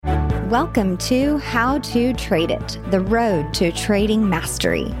Welcome to How to Trade It, the road to trading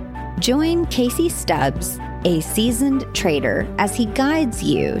mastery. Join Casey Stubbs, a seasoned trader, as he guides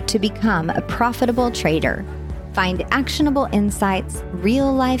you to become a profitable trader. Find actionable insights,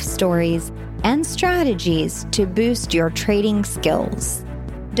 real-life stories, and strategies to boost your trading skills.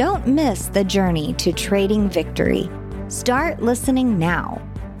 Don't miss the journey to trading victory. Start listening now.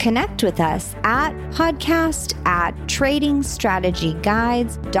 Connect with us at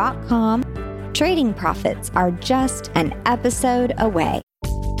podcast@tradingstrategyguides.com. Trading profits are just an episode away.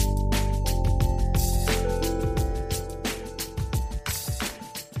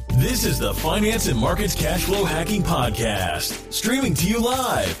 This is the Finance and Markets Cash Flow Hacking Podcast, streaming to you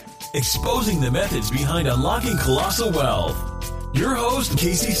live, exposing the methods behind unlocking colossal wealth. Your host,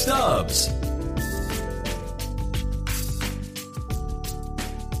 Casey Stubbs.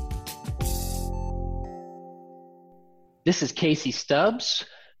 This is Casey Stubbs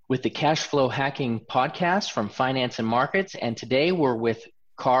with the Cash Flow Hacking Podcast from Finance and Markets, and today we're with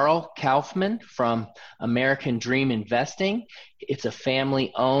Carl Kaufman from American Dream Investing. It's a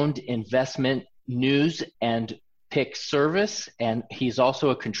family-owned investment news and pick service, and he's also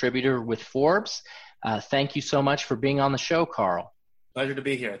a contributor with Forbes. Thank you so much for being on the show, Carl. Pleasure to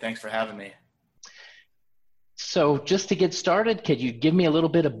be here. Thanks for having me. So just to get started, could you give me a little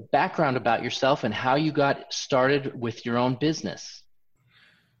bit of background about yourself and how you got started with your own business?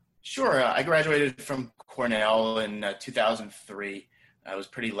 Sure. I graduated from Cornell in 2003. It was a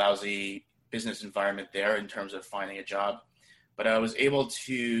pretty lousy business environment there in terms of finding a job. But I was able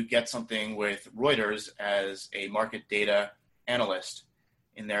to get something with Reuters as a market data analyst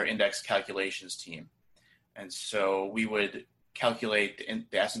in their index calculations team. And so we would calculate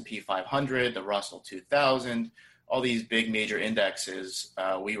the S&P 500, the Russell 2000, all these big major indexes.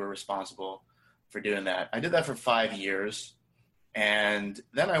 We were responsible for doing that. I did that for 5 years. And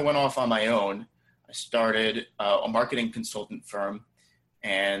then I went off on my own. I started a marketing consultant firm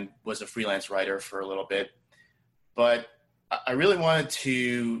and was a freelance writer for a little bit. But I really wanted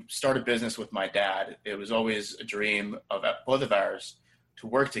to start a business with my dad. It was always a dream of both of ours to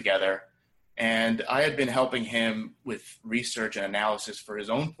work together. And I had been helping him with research and analysis for his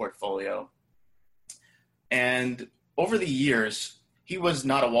own portfolio. And over the years, he was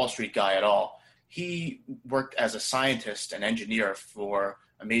not a Wall Street guy at all. He worked as a scientist and engineer for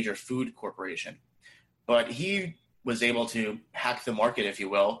a major food corporation. But he was able to hack the market, if you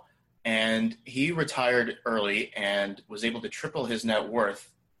will, and he retired early and was able to triple his net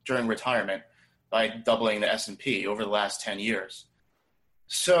worth during retirement by doubling the S&P over the last 10 years.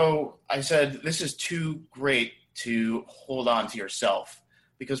 So I said, this is too great to hold on to yourself,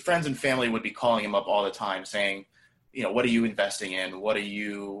 because friends and family would be calling him up all the time saying, you know, what are you investing in? What's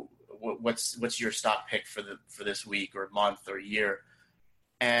your stock pick for this week or month or year?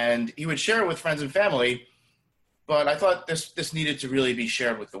 And he would share it with friends and family, but I thought this needed to really be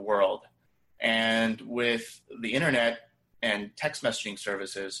shared with the world. And with the internet and text messaging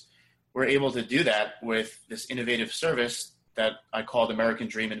services, we're able to do that with this innovative service that I called American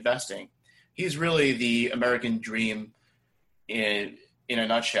Dream Investing. He's really the American dream in a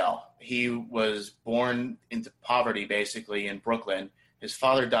nutshell. He was born into poverty, basically, in Brooklyn. His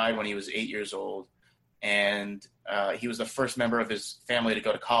father died when he was 8 years old, and he was the first member of his family to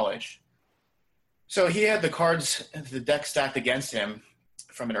go to college. So he had the deck stacked against him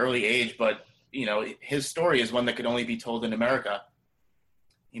from an early age, but you know, his story is one that could only be told in America.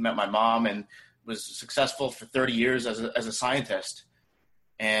 He met my mom and was successful for 30 years as a scientist.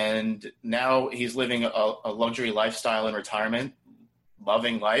 And now he's living a luxury lifestyle in retirement,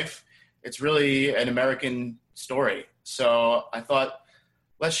 loving life. It's really an American story. So I thought,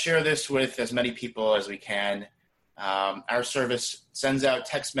 let's share this with as many people as we can. Our service sends out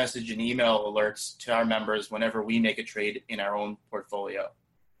text message and email alerts to our members whenever we make a trade in our own portfolio.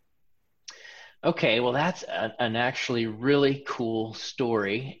 Okay, well, that's an actually really cool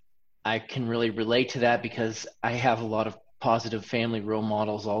story. I can really relate to that because I have a lot of positive family role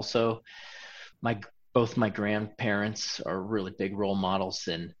models also. Both my grandparents are really big role models,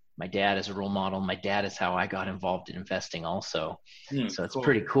 and my dad is a role model. My dad is how I got involved in investing also. So it's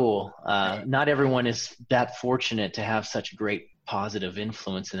pretty cool. Not everyone is that fortunate to have such a great positive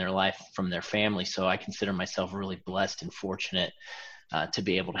influence in their life from their family. So I consider myself really blessed and fortunate to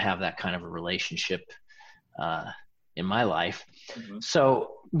be able to have that kind of a relationship in my life. Mm-hmm.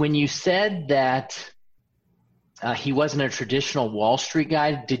 So when you said that he wasn't a traditional Wall Street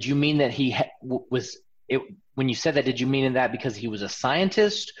guy, did you mean that he was it? When you said that, did you mean that because he was a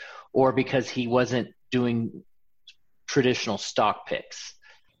scientist or because he wasn't doing traditional stock picks?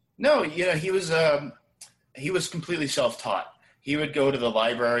 No, you know, he was completely self-taught. He would go to the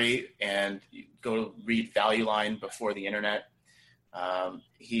library and go read Value Line before the internet.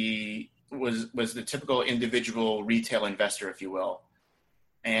 He was the typical individual retail investor, if you will.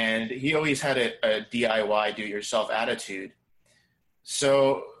 And he always had a DIY, do-it-yourself attitude.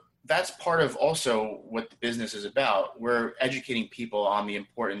 So that's part of also what the business is about. We're educating people on the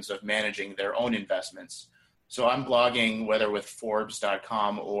importance of managing their own investments. So I'm blogging, whether with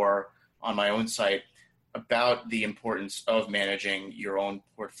Forbes.com or on my own site, about the importance of managing your own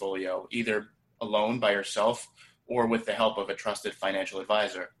portfolio, either alone by yourself or with the help of a trusted financial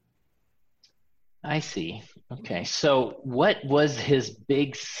advisor. I see. Okay. So what was his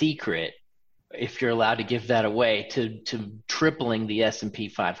big secret, if you're allowed to give that away, to tripling the S&P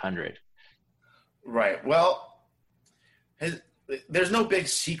 500? Right. Well, there's no big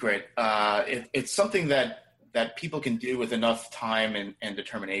secret. It's something that people can do with enough time and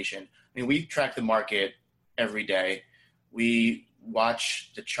determination. I mean, we track the market every day. We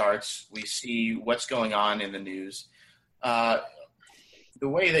watch the charts. We see what's going on in the news. The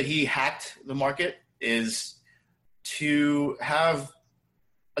way that he hacked the market is to have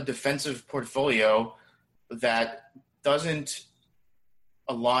a defensive portfolio that doesn't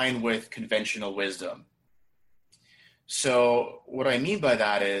align with conventional wisdom. So what I mean by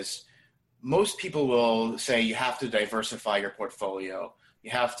that is most people will say you have to diversify your portfolio. You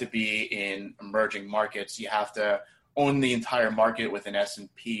have to be in emerging markets. You have to own the entire market with an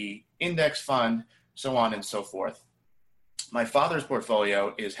S&P index fund, so on and so forth. My father's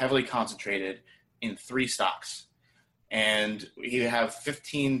portfolio is heavily concentrated in 3 stocks. And we have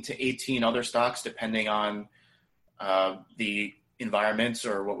 15 to 18 other stocks, depending on the environments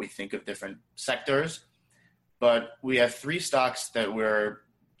or what we think of different sectors. But we have 3 stocks that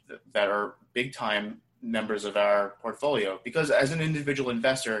are big time members of our portfolio, because as an individual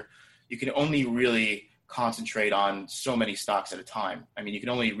investor, you can only really concentrate on so many stocks at a time. I mean, you can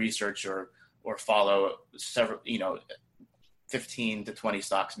only research or follow several, 15 to 20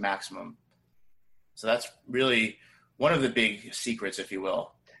 stocks maximum. So that's really one of the big secrets, if you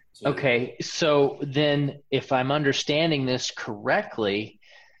will. Okay, so then if I'm understanding this correctly,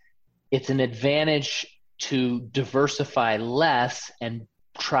 it's an advantage to diversify less and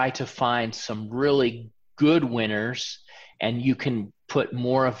try to find some really good winners, and you can put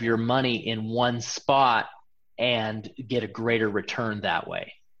more of your money in one spot and get a greater return that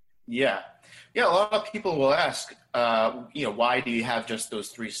way. Yeah. A lot of people will ask, why do you have just those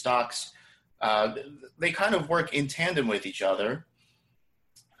 3 stocks? They kind of work in tandem with each other.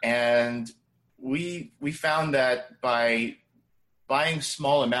 And we found that by buying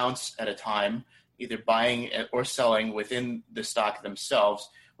small amounts at a time, either buying or selling within the stock themselves,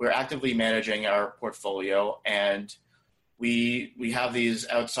 we're actively managing our portfolio, and we have these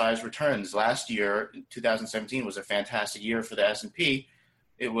outsized returns. Last year, 2017, was a fantastic year for the S&P.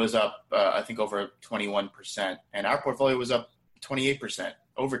 It was up, I think, over 21%, and our portfolio was up 28%,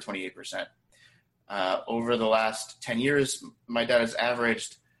 over 28%. Over the last 10 years, my dad has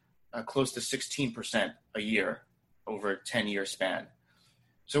averaged close to 16% a year over a 10-year span.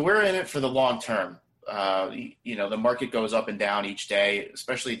 So we're in it for the long term. The market goes up and down each day,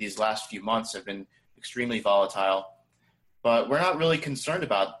 especially these last few months have been extremely volatile. But we're not really concerned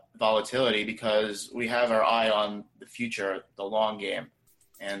about volatility because we have our eye on the future, the long game.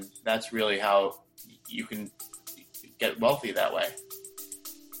 And that's really how you can get wealthy that way.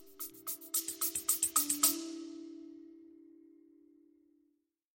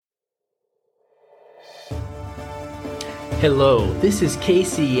 Hello, this is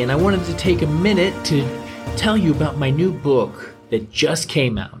Casey, and I wanted to take a minute to tell you about my new book that just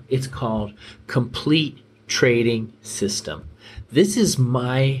came out. It's called Complete Trading System. This is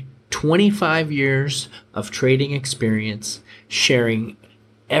my 25 years of trading experience, sharing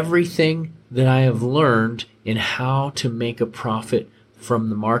everything that I have learned in how to make a profit from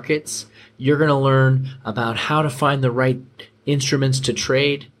the markets. You're going to learn about how to find the right instruments to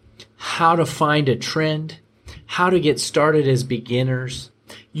trade, how to find a trend, how to get started as beginners.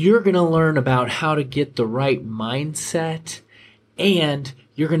 You're going to learn about how to get the right mindset, and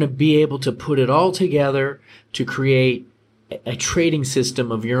you're going to be able to put it all together to create a trading system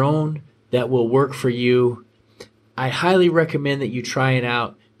of your own that will work for you. I highly recommend that you try it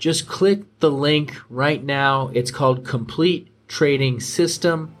out. Just click the link right now. It's called Complete Trading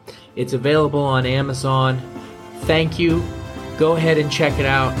System. It's available on Amazon. Thank you. Go ahead and check it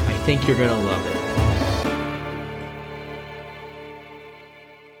out. I think you're going to love it.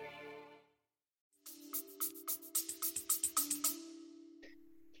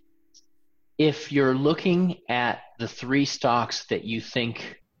 If you're looking at the 3 stocks that you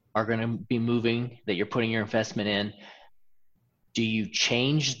think are going to be moving, that you're putting your investment in, do you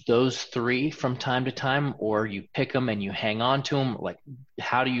change those three from time to time, or you pick them and you hang on to them? Like,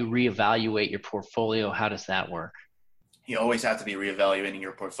 how do you reevaluate your portfolio? How does that work? You always have to be reevaluating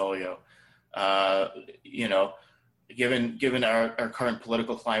your portfolio. Given our current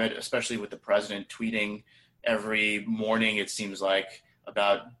political climate, especially with the president tweeting every morning, it seems like,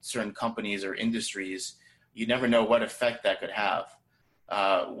 about certain companies or industries, you never know what effect that could have.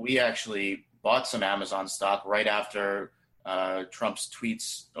 We actually bought some Amazon stock right after Trump's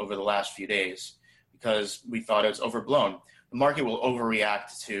tweets over the last few days because we thought it was overblown. The market will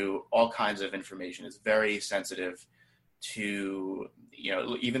overreact to all kinds of information. It's very sensitive to,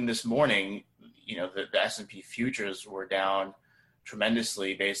 even this morning, the S&P futures were down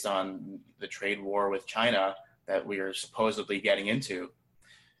tremendously based on the trade war with China that we are supposedly getting into.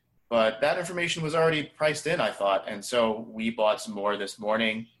 But that information was already priced in, I thought. And so we bought some more this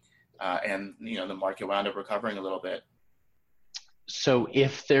morning and, the market wound up recovering a little bit. So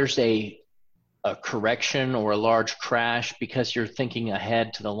if there's a correction or a large crash, because you're thinking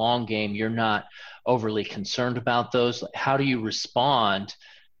ahead to the long game, you're not overly concerned about those. How do you respond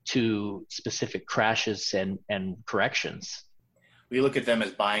to specific crashes and corrections? We look at them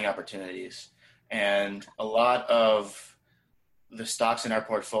as buying opportunities. And a lot of the stocks in our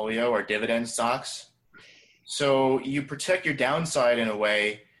portfolio are dividend stocks. So you protect your downside in a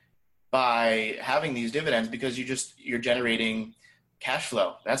way by having these dividends because you're generating cash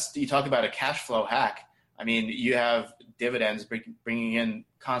flow. You talk about a cash flow hack. I mean, you have dividends bringing in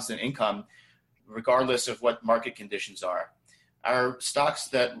constant income regardless of what market conditions are. Our stocks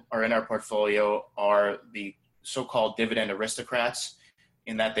that are in our portfolio are the so-called dividend aristocrats,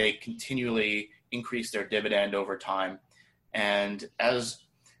 in that they continually increase their dividend over time. And as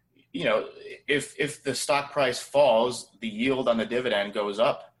if the stock price falls, the yield on the dividend goes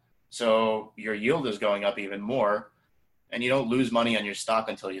up. So your yield is going up even more, and you don't lose money on your stock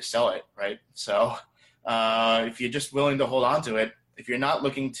until you sell it, right? So if you're just willing to hold on to it, if you're not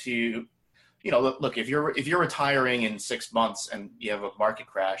looking to, look, if you're retiring in 6 months and you have a market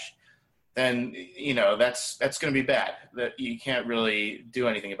crash, then that's going to be bad. That you can't really do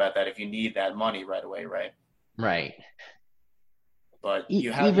anything about that if you need that money right away, right? Right. But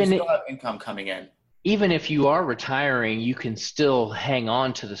you still have income coming in. Even if you are retiring, you can still hang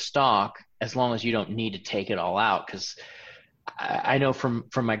on to the stock as long as you don't need to take it all out. Because I know from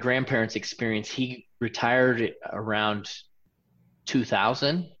my grandparents' experience, he retired around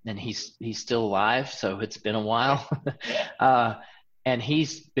 2000, and he's still alive, so it's been a while. And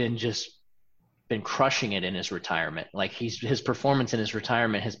he's been crushing it in his retirement. Like his performance in his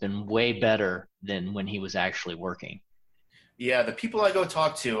retirement has been way better than when he was actually working. Yeah, the people I go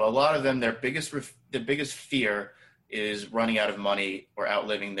talk to, a lot of them, their biggest fear is running out of money or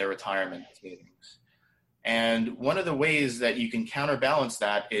outliving their retirement savings. And one of the ways that you can counterbalance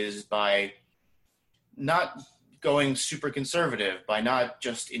that is by not going super conservative, by not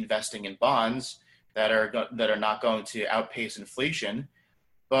just investing in bonds that are not going to outpace inflation,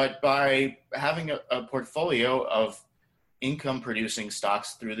 but by having a portfolio of income-producing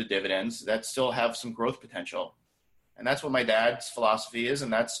stocks through the dividends that still have some growth potential. And that's what my dad's philosophy is,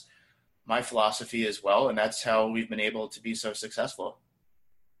 and that's my philosophy as well, and that's how we've been able to be so successful.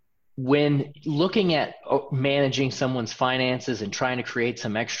 When looking at managing someone's finances and trying to create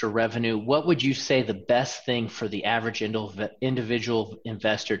some extra revenue, what would you say the best thing for the average individual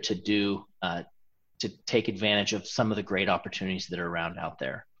investor to do to take advantage of some of the great opportunities that are around out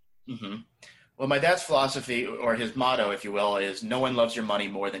there? Mm-hmm. Well, my dad's philosophy, or his motto, if you will, is no one loves your money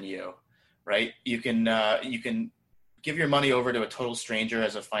more than you, right? You can give your money over to a total stranger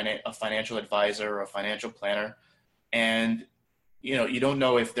as a financial advisor or a financial planner, and you don't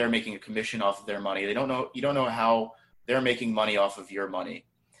know if they're making a commission off of their money. You don't know how they're making money off of your money.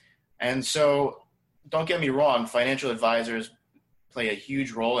 And so don't get me wrong, financial advisors play a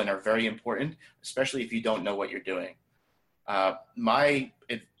huge role and are very important, especially if you don't know what you're doing. My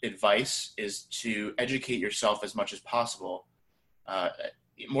advice is to educate yourself as much as possible.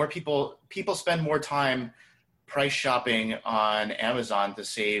 More people spend more time price shopping on Amazon to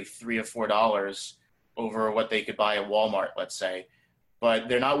save $3 or $4 over what they could buy at Walmart, let's say, but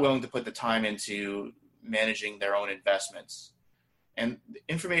they're not willing to put the time into managing their own investments. And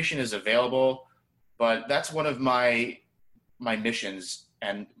information is available, but that's one of my missions,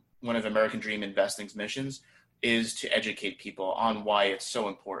 and one of American Dream Investing's missions is to educate people on why it's so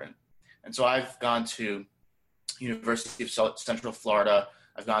important. And so I've gone to University of Central Florida.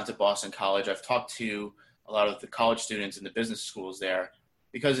 I've gone to Boston College. I've talked to a lot of the college students in the business schools there,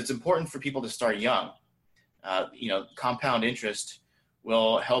 because it's important for people to start young. Compound interest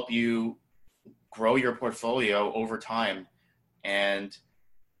will help you grow your portfolio over time and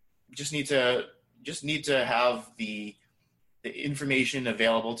just need to have the information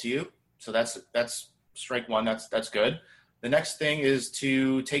available to you. So that's strike one. That's good. The next thing is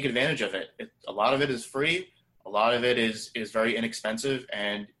to take advantage of it. A lot of it is free. A lot of it is very inexpensive,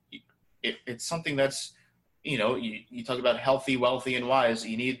 and it's something that's, you talk about healthy, wealthy, and wise.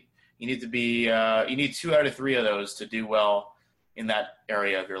 You need to be you need 2 out of 3 of those to do well in that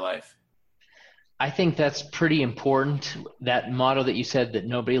area of your life. I think that's pretty important. That motto that you said, that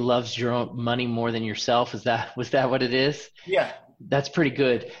nobody loves your own money more than yourself. Was that what it is? Yeah. That's pretty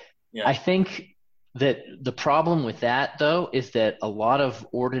good. Yeah. I think that the problem with that, though, is that a lot of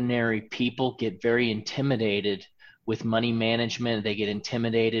ordinary people get very intimidated with money management. They get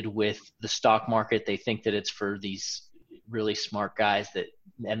intimidated with the stock market. They think that it's for these really smart guys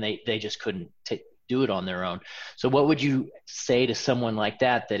and they just couldn't do it on their own. So what would you say to someone like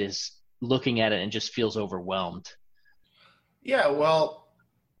that is looking at it and just feels overwhelmed? Yeah, well,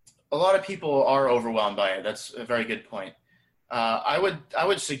 a lot of people are overwhelmed by it. That's a very good point. I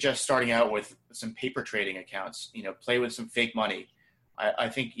would suggest starting out with some paper trading accounts. Play with some fake money. I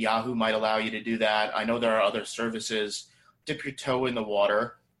think Yahoo might allow you to do that. I know there are other services. Dip your toe in the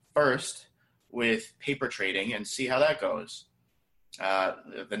water first with paper trading and see how that goes.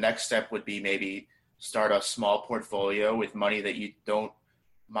 The next step would be maybe start a small portfolio with money that you don't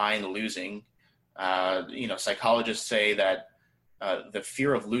mind losing. Psychologists say that the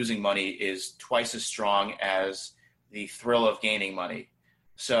fear of losing money is twice as strong as the thrill of gaining money.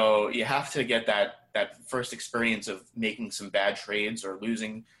 So you have to get that first experience of making some bad trades or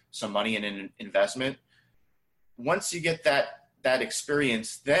losing some money in an investment. Once you get that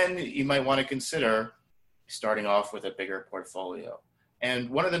experience, then you might want to consider starting off with a bigger portfolio. And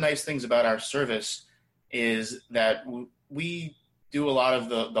one of the nice things about our service is that we do a lot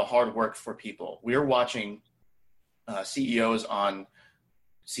of the hard work for people. We're watching CEOs on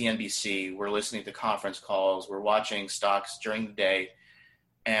CNBC. We're listening to conference calls. We're watching stocks during the day.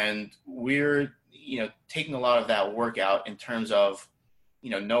 And we're, taking a lot of that work out in terms of,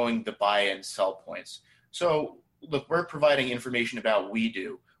 knowing the buy and sell points. So look, we're providing information about what we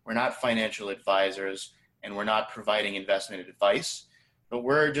do. We're not financial advisors, and we're not providing investment advice, but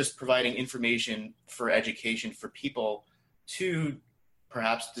we're just providing information for education for people to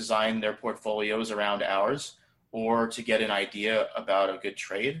perhaps design their portfolios around ours, or to get an idea about a good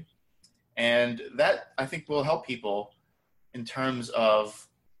trade. And that, I think, will help people in terms of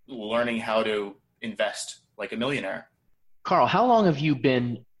learning how to invest like a millionaire. Carl, how long have you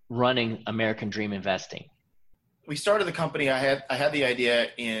been running American Dream Investing? We started the company, I had the idea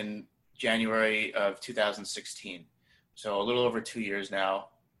in January of 2016. So a little over 2 years now.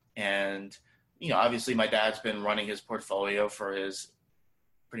 And, obviously my dad's been running his portfolio for his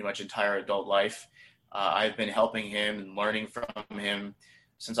pretty much entire adult life. I've been helping him and learning from him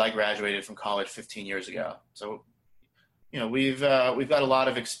since I graduated from college 15 years ago. So, we've got a lot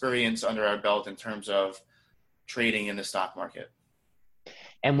of experience under our belt in terms of trading in the stock market.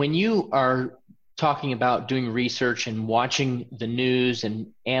 And when you are talking about doing research and watching the news and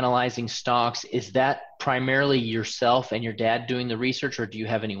analyzing stocks, is that primarily yourself and your dad doing the research, or do you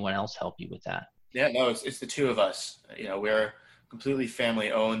have anyone else help you with that? Yeah, no, it's the two of us. We're completely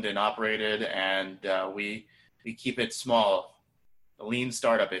family owned and operated, and we keep it small, a lean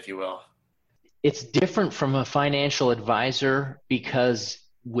startup, if you will. It's different from a financial advisor because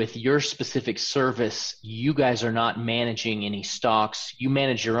with your specific service, you guys are not managing any stocks. You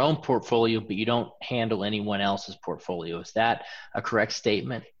manage your own portfolio, but you don't handle anyone else's portfolio. Is that a correct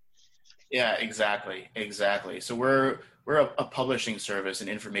statement? Yeah, exactly. So we're a publishing service, an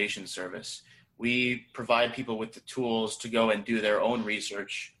information service. We provide people with the tools to go and do their own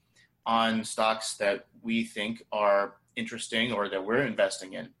research on stocks that we think are interesting or that we're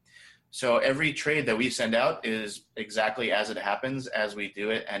investing in. So every trade that we send out is exactly as it happens, as we do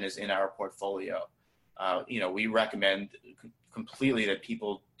it, and is in our portfolio. We recommend completely that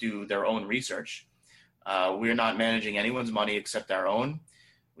people do their own research. We're not managing anyone's money except our own.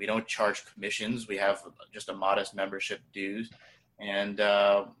 We don't charge commissions. We have just a modest membership dues. And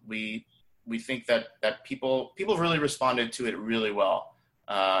we think that people really responded to it really well.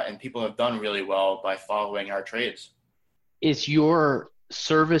 And people have done really well by following our trades. Is your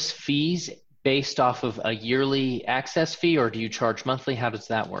service fees based off of a yearly access fee, or do you charge monthly? How does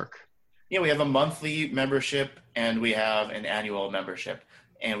that work? Yeah, we have a monthly membership and we have an annual membership,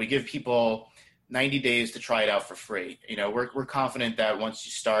 and we give people 90 days to try it out for free. We're confident that once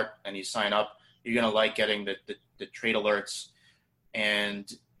you start and you sign up, you're going to like getting the trade alerts, and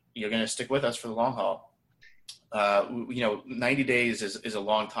you're going to stick with us for the long haul. 90 days is a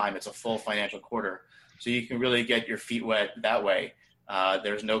long time. It's a full financial quarter. So you can really get your feet wet that way.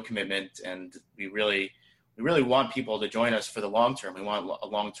 There's no commitment, and we really want people to join us for the long term. We want a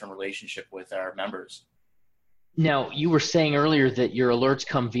long-term relationship with our members. Now, you were saying earlier that your alerts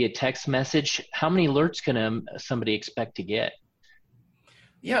come via text message. How many alerts can somebody expect to get?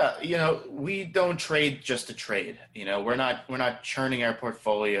 Yeah, we don't trade just to trade. We're not churning our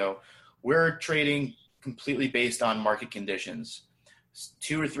portfolio. We're trading completely based on market conditions.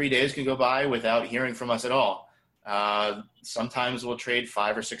 2 or 3 days can go by without hearing from us at all. Sometimes we'll trade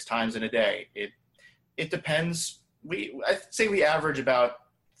 5 or 6 times in a day. It depends. I'd say we average about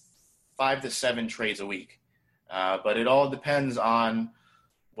 5 to 7 trades a week. But it all depends on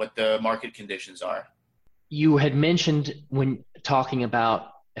what the market conditions are. You had mentioned when talking about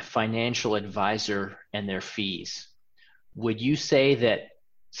a financial advisor and their fees. Would you say that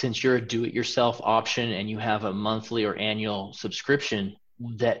since you're a do-it-yourself option and you have a monthly or annual subscription,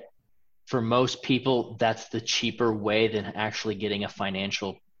 that for most people, that's the cheaper way than actually getting a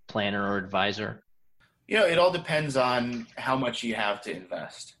financial planner or advisor? It all depends on how much you have to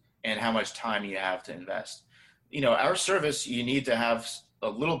invest and how much time you have to invest. Our service, you need to have a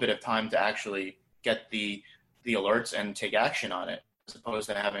little bit of time to actually get the alerts and take action on it, as opposed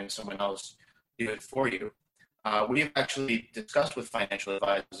to having someone else do it for you. We've actually discussed with financial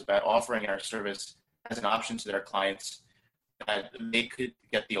advisors about offering our service as an option to their clients, that they could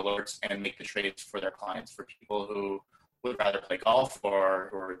get the alerts and make the trades for their clients, for people who would rather play golf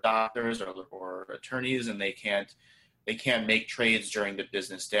or doctors or attorneys, and they can't make trades during the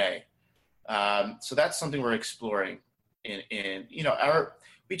business day. So that's something we're exploring.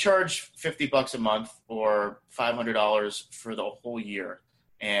 We charge $50 a month or $500 for the whole year,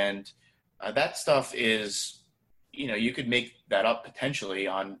 and that stuff is, you could make that up potentially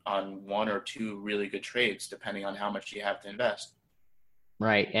on 1 or 2 really good trades, depending on how much you have to invest.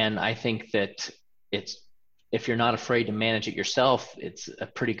 Right, and I think that if you're not afraid to manage it yourself, it's a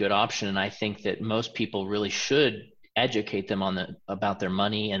pretty good option, and I think that most people really should educate them about their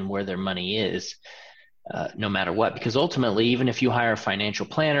money and where their money is, no matter what, because ultimately, even if you hire a financial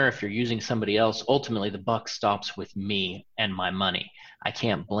planner, if you're using somebody else, ultimately the buck stops with me and my money. I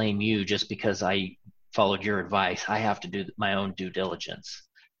can't blame you just because I followed your advice. I have to do my own due diligence.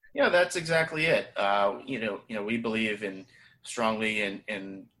 Yeah, that's exactly it. We believe strongly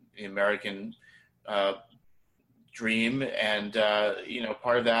in the American dream, and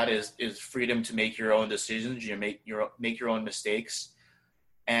part of that is freedom to make your own decisions. You make your own mistakes,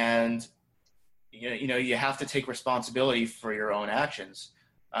 and you have to take responsibility for your own actions.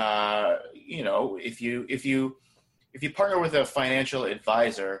 If you partner with a financial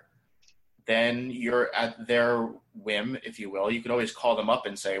advisor, then you're at their whim, if you will. You can always call them up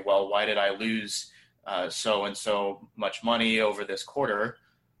and say, well, why did I lose so and so much money over this quarter?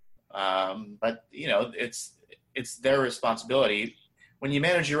 But it's their responsibility. When you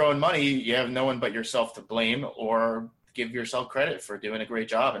manage your own money, you have no one but yourself to blame, or give yourself credit for doing a great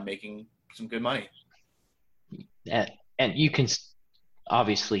job and making some good money. And you can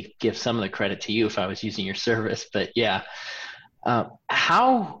obviously give some of the credit to you if I was using your service, but yeah.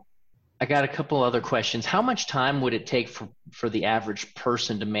 I got a couple other questions. How much time would it take for the average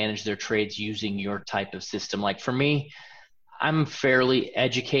person to manage their trades using your type of system? Like for me, I'm fairly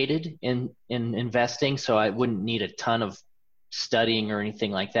educated in investing, so I wouldn't need a ton of studying or anything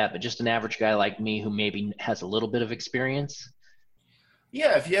like that, but just an average guy like me who maybe has a little bit of experience.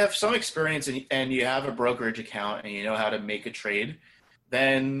 Yeah, if you have some experience and you have a brokerage account and you know how to make a trade,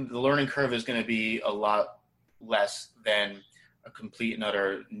 then the learning curve is going to be a lot less than a complete and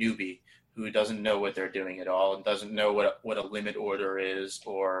utter newbie who doesn't know what they're doing at all and doesn't know what a limit order is,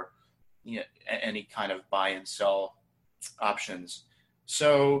 or any kind of buy and sell options.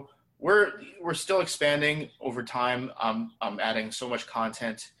 So we're still expanding over time. I'm adding so much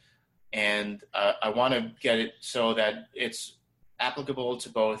content, and I want to get it so that it's applicable to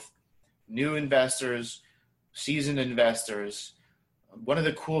both new investors, seasoned investors. One of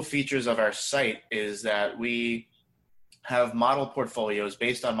the cool features of our site is that we have model portfolios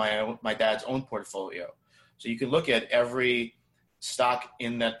based on my dad's own portfolio. So you can look at every stock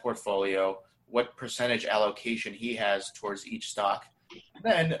in that portfolio, what percentage allocation he has towards each stock. And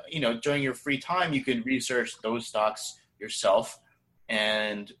then, during your free time, you can research those stocks yourself.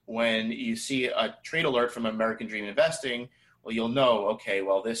 And when you see a trade alert from American Dream Investing, well, you'll know, okay,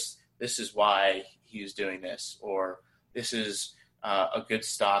 well, this is why he's doing this, or this is a good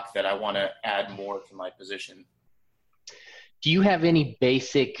stock that I want to add more to my position. Do you have any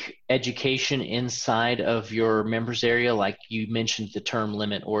basic education inside of your members area? Like you mentioned the term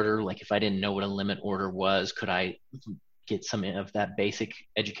limit order. Like if I didn't know what a limit order was, could I get some of that basic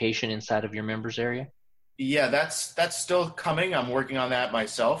education inside of your members area? Yeah, that's still coming. I'm working on that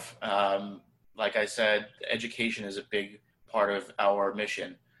myself. Like I said, education is a big part of our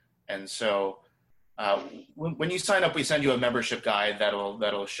mission. And so when you sign up, we send you a membership guide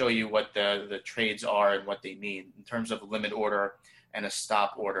that'll show you what the trades are and what they mean in terms of a limit order and a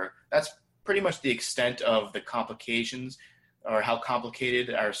stop order. That's pretty much the extent of the complications or how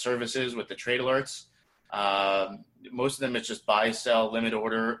complicated our service is with the trade alerts. Most of them, it's just buy, sell, limit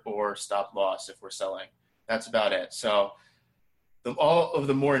order, or stop loss if we're selling. That's about it. So all of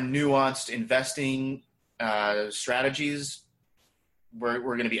the more nuanced investing strategies, we're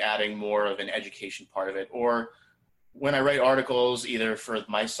going to be adding more of an education part of it. Or when I write articles, either for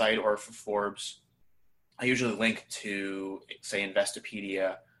my site or for Forbes, I usually link to, say,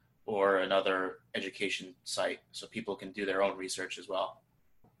 Investopedia or another education site so people can do their own research as well.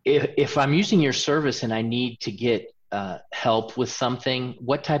 If I'm using your service and I need to get help with something,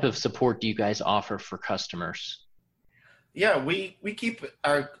 what type of support do you guys offer for customers? Yeah, we keep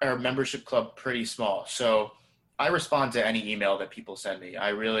our membership club pretty small. So I respond to any email that people send me. I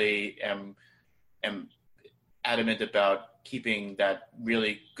really am adamant about keeping that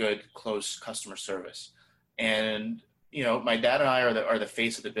really good, close customer service. And, my dad and I are the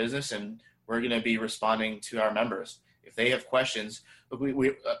face of the business, and we're going to be responding to our members. If they have questions,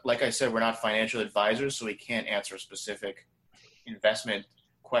 we like I said, we're not financial advisors, so we can't answer specific investment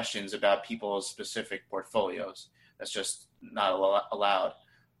questions about people's specific portfolios. That's just not allowed.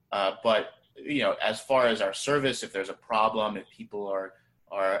 But as far as our service, if there's a problem, if people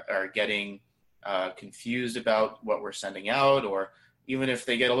are getting confused about what we're sending out, or even if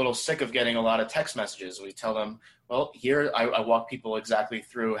they get a little sick of getting a lot of text messages, we tell them, well, here I walk people exactly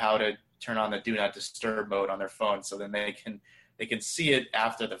through how to turn on the do not disturb mode on their phone, so then they can see it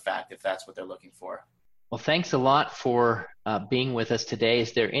after the fact if that's what they're looking for. Well, thanks a lot for being with us today.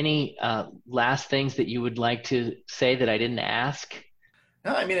 Is there any last things that you would like to say that I didn't ask?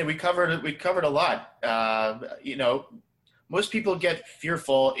 No, I mean, we covered a lot. Most people get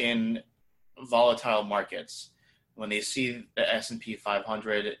fearful in volatile markets when they see the S&P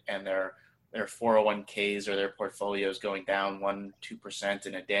 500 and their 401ks or their portfolios going down 1-2%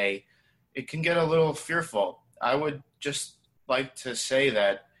 in a day. It can get a little fearful. I would just like to say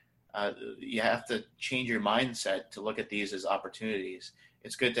that you have to change your mindset to look at these as opportunities.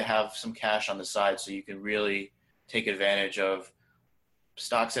 It's good to have some cash on the side so you can really take advantage of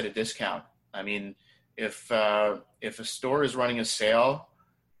stocks at a discount. I mean, if a store is running a sale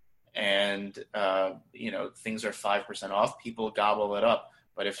and things are 5% off, people gobble it up.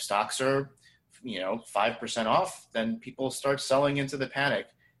 But if stocks are 5% off, then people start selling into the panic,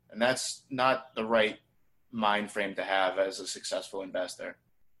 and that's not the right mind frame to have as a successful investor.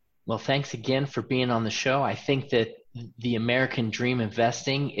 Well, thanks again for being on the show. I think that the American Dream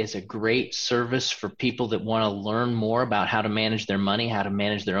Investing is a great service for people that want to learn more about how to manage their money, how to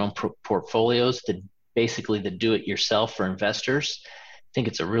manage their own portfolios, basically the do-it-yourself for investors. I think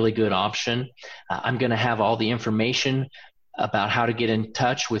it's a really good option. I'm going to have all the information about how to get in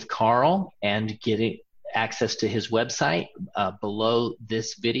touch with Carl and get access to his website below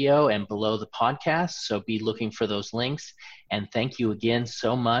this video and below the podcast. So be looking for those links. And thank you again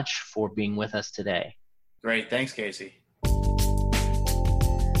so much for being with us today. Great. Thanks, Casey.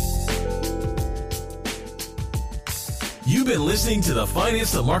 You've been listening to the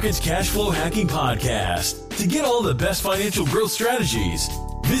Finance the Markets Cash Flow Hacking Podcast. To get all the best financial growth strategies,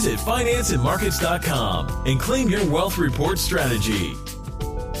 visit financeandmarkets.com and claim your wealth report strategy.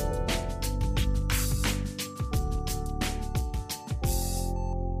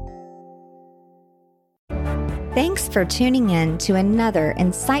 Thanks for tuning in to another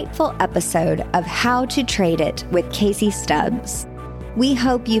insightful episode of How to Trade It with Casey Stubbs. We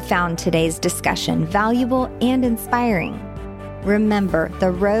hope you found today's discussion valuable and inspiring. Remember, the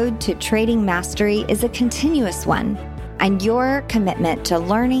road to trading mastery is a continuous one, and your commitment to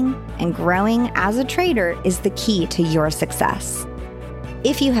learning and growing as a trader is the key to your success.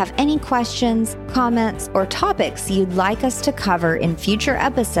 If you have any questions, comments, or topics you'd like us to cover in future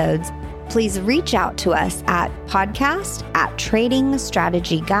episodes, please reach out to us at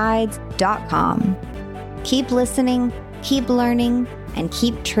podcast@tradingstrategyguides.com. Keep listening, keep learning, and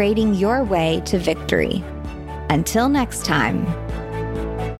keep trading your way to victory. Until next time.